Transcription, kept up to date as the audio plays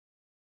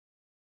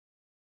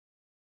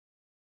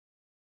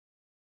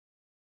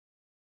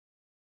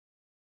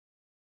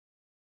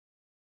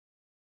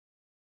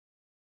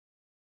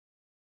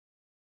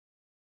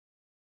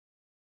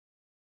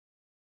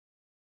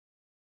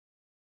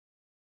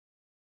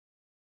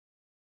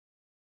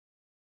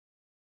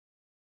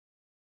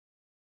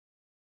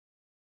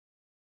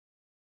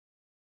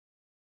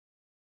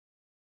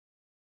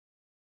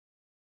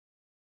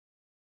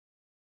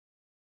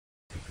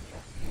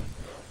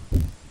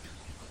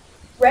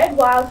red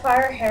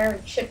wildfire hair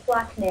and chip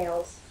black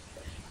nails.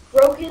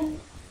 Broken,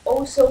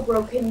 oh so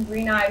broken,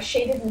 green eyes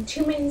shaded in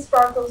too many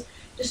sparkles,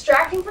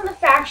 distracting from the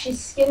fact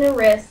she's skin and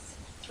wrists.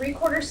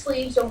 Three-quarter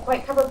sleeves don't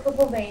quite cover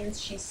purple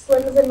veins. She's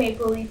slim as a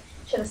maple leaf.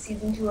 She had a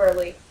season too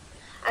early.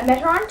 I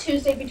met her on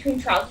Tuesday between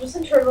trousers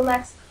and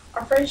turtlenecks.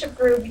 Our friendship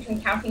grew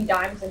between counting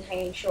dimes and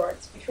hanging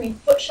shorts, between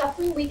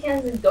foot-shuffling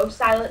weekends and ghost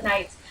silent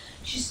nights.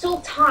 She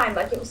stole time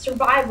like it was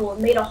survival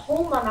and made a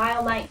home on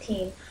aisle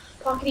 19,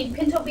 pocketing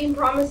Pinto bean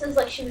promises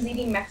like she was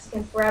eating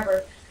Mexican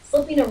forever,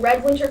 slipping a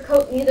red winter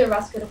coat neither of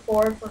us could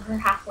afford for her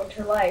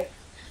half-winter life.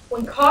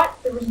 When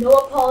caught, there was no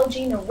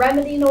apology, no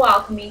remedy, no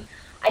alchemy.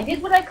 I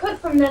did what I could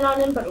from then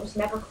on in, but it was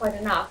never quite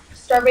enough.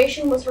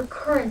 Starvation was her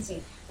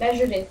currency,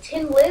 measured in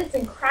tin lids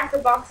and cracker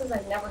boxes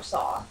I never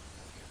saw.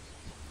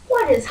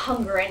 What is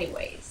hunger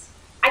anyways?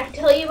 I could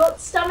tell you about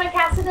stomach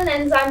acid and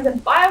enzymes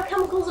and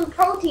biochemicals and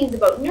proteins,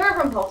 about nerve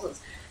impulses,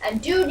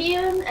 and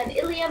duodenum and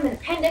ileum and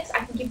appendix.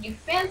 I can give you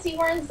fancy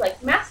words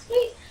like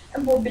masticate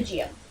and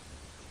borbigium.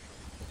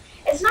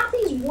 It's not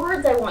these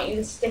words I want you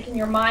to stick in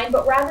your mind,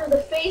 but rather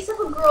the face of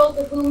a girl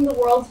to whom the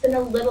world's been a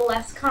little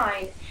less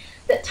kind.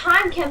 That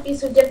time can't be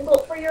so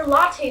difficult for your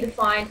latte to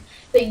find,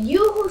 that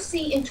you who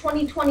see in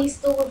 2020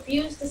 still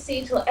refuse to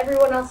see till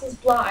everyone else is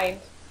blind.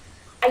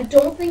 I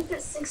don't think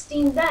that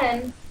 16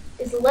 then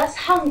is less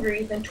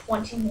hungry than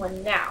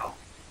 21 now.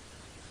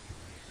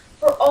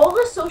 For all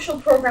the social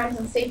programs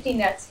and safety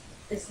nets,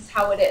 this is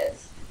how it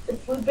is. The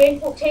food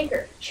bank won't take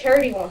her,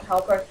 charity won't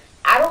help her,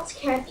 adults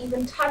can't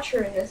even touch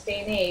her in this day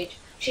and age.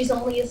 She's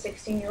only a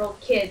 16-year-old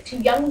kid, too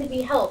young to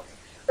be helped.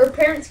 Her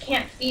parents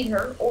can't feed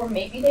her, or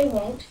maybe they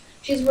won't.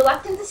 She's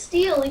reluctant to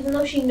steal, even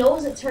though she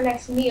knows it's her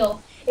next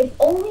meal. If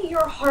only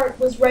your heart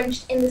was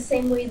wrenched in the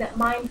same way that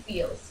mine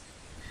feels.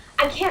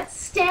 I can't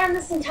stand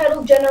this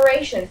entitled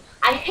generation.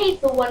 I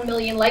hate the 1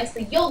 million likes,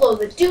 the YOLO,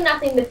 the do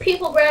nothing, the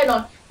people bred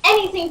on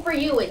anything for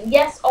you, and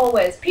yes,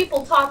 always.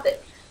 People taught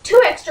that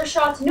 2 extra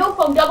shots, no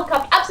foam, double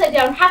cupped, upside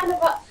down, half and a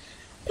cup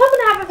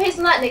and a half of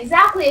hazelnut, and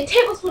exactly a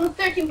tablespoon of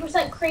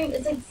 13% cream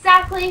is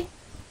exactly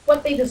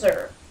what they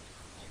deserve.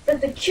 That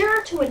the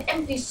cure to an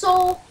empty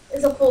soul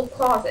is a full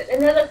closet,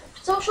 and that a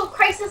social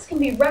crisis can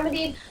be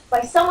remedied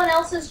by someone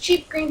else's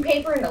cheap green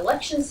paper and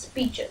election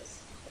speeches.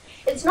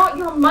 It's not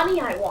your money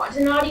I want,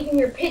 and not even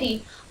your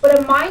pity, but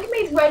a mind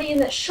made ready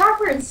and that's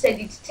sharper and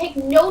steady to take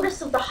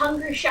notice of the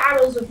hungry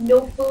shadows of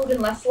no food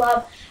and less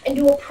love, and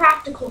do a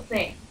practical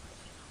thing.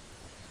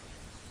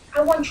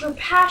 I want your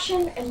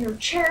passion and your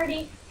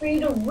charity for you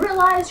to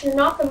realize you're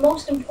not the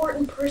most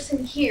important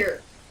person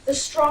here. The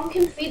strong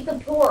can feed the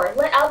poor.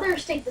 Let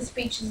others take the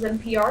speeches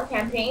and PR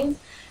campaigns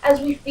as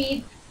we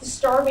feed the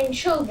starving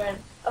children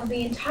of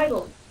the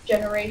entitled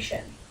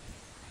generation.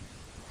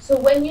 So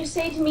when you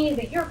say to me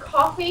that your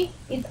coffee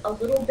needs a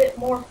little bit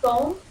more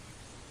foam,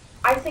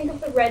 I think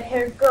of the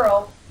red-haired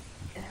girl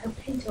and her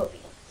pinto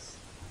bean.